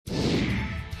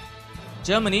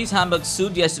Germany's Hamburg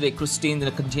Süd yesterday christened a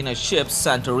container ship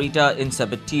Santa Rita in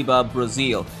Sepetiba,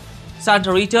 Brazil.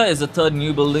 Santa Rita is the third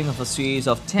new building of a series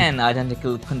of 10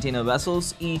 identical container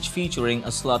vessels, each featuring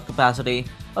a slot capacity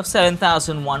of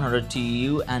 7,100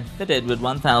 TEU and fitted with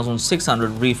 1,600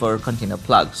 reefer container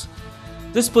plugs.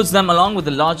 This puts them along with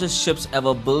the largest ships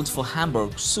ever built for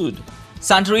Hamburg Süd.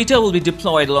 Santa Rita will be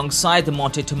deployed alongside the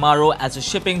Monte Tomorrow as the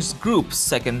shipping group's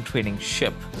second training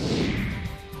ship.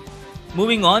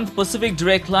 Moving on, the Pacific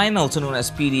Direct Line, also known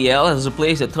as PDL, has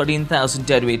replaced the 13,000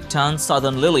 deadweight ton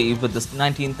Southern Lily with the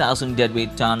 19,000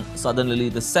 deadweight ton Southern Lily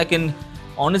II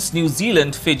on its New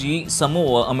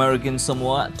Zealand-Fiji-Samoa-American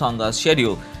Samoa-Tonga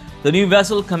schedule. The new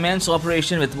vessel commenced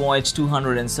operation with voyage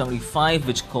 275,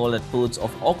 which called at ports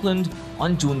of Auckland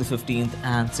on June the 15th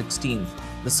and 16th.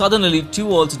 The Southern Lily II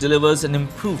also delivers an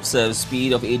improved service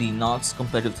speed of 80 knots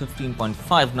compared to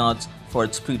 15.5 knots for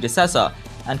its predecessor,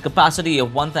 and capacity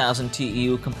of 1,000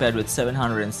 TEU compared with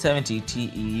 770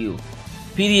 TEU.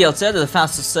 PDL said that the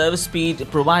faster service speed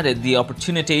provided the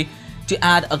opportunity to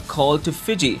add a call to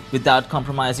Fiji without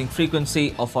compromising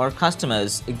frequency of our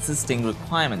customers' existing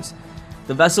requirements.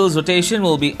 The vessel's rotation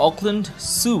will be Auckland,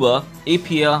 Suva,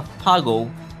 Apia, Pago,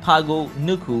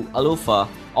 Nuku, Alofa,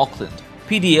 Auckland.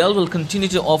 PDL will continue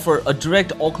to offer a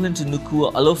direct Auckland to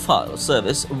Nuku Alofa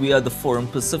service via the Forum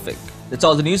Pacific. That's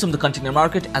all the news from the container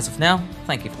market as of now.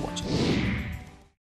 Thank you for watching.